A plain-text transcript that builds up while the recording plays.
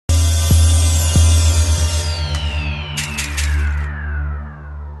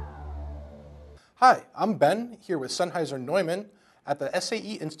Hi, I'm Ben, here with Sennheiser-Neumann at the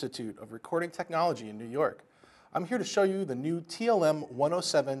SAE Institute of Recording Technology in New York. I'm here to show you the new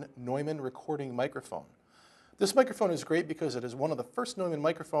TLM107 Neumann Recording Microphone. This microphone is great because it is one of the first Neumann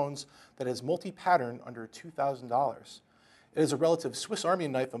microphones that is multi-pattern under $2,000. It is a relative Swiss Army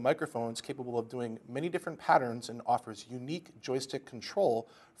knife of microphones capable of doing many different patterns and offers unique joystick control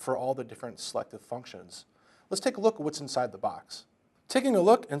for all the different selective functions. Let's take a look at what's inside the box. Taking a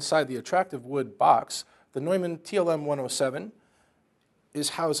look inside the attractive wood box, the Neumann TLM107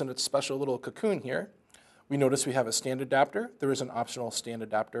 is housed in its special little cocoon here. We notice we have a stand adapter. There is an optional stand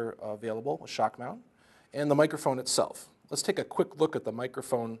adapter available, a shock mount, and the microphone itself. Let's take a quick look at the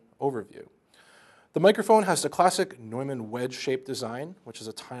microphone overview. The microphone has the classic Neumann wedge-shaped design, which is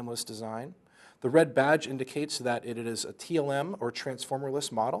a timeless design. The red badge indicates that it is a TLM or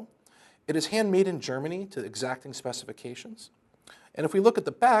transformerless model. It is handmade in Germany to exacting specifications. And if we look at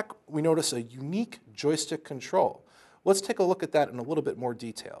the back, we notice a unique joystick control. Let's take a look at that in a little bit more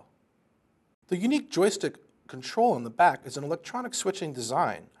detail. The unique joystick control on the back is an electronic switching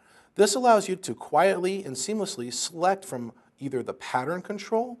design. This allows you to quietly and seamlessly select from either the pattern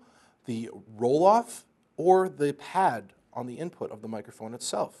control, the roll-off, or the pad on the input of the microphone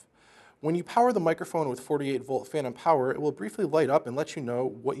itself. When you power the microphone with 48-volt phantom power, it will briefly light up and let you know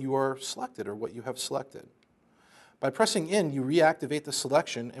what you are selected or what you have selected. By pressing in, you reactivate the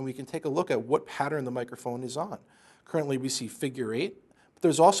selection, and we can take a look at what pattern the microphone is on. Currently, we see figure 8, but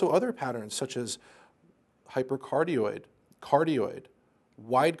there's also other patterns such as hypercardioid, cardioid,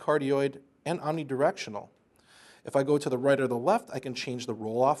 wide cardioid, and omnidirectional. If I go to the right or the left, I can change the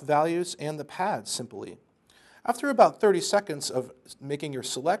roll-off values and the pads simply. After about 30 seconds of making your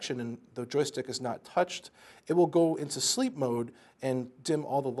selection and the joystick is not touched, it will go into sleep mode and dim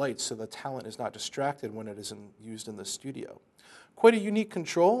all the lights so the talent is not distracted when it is used in the studio. Quite a unique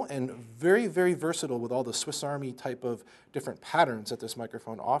control and very, very versatile with all the Swiss Army type of different patterns that this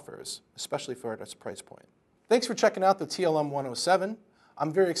microphone offers, especially for its price point. Thanks for checking out the TLM107.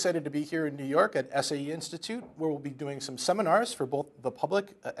 I'm very excited to be here in New York at SAE Institute, where we'll be doing some seminars for both the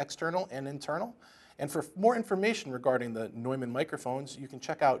public, external, and internal. And for more information regarding the Neumann microphones, you can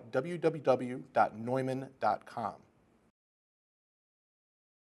check out www.neumann.com.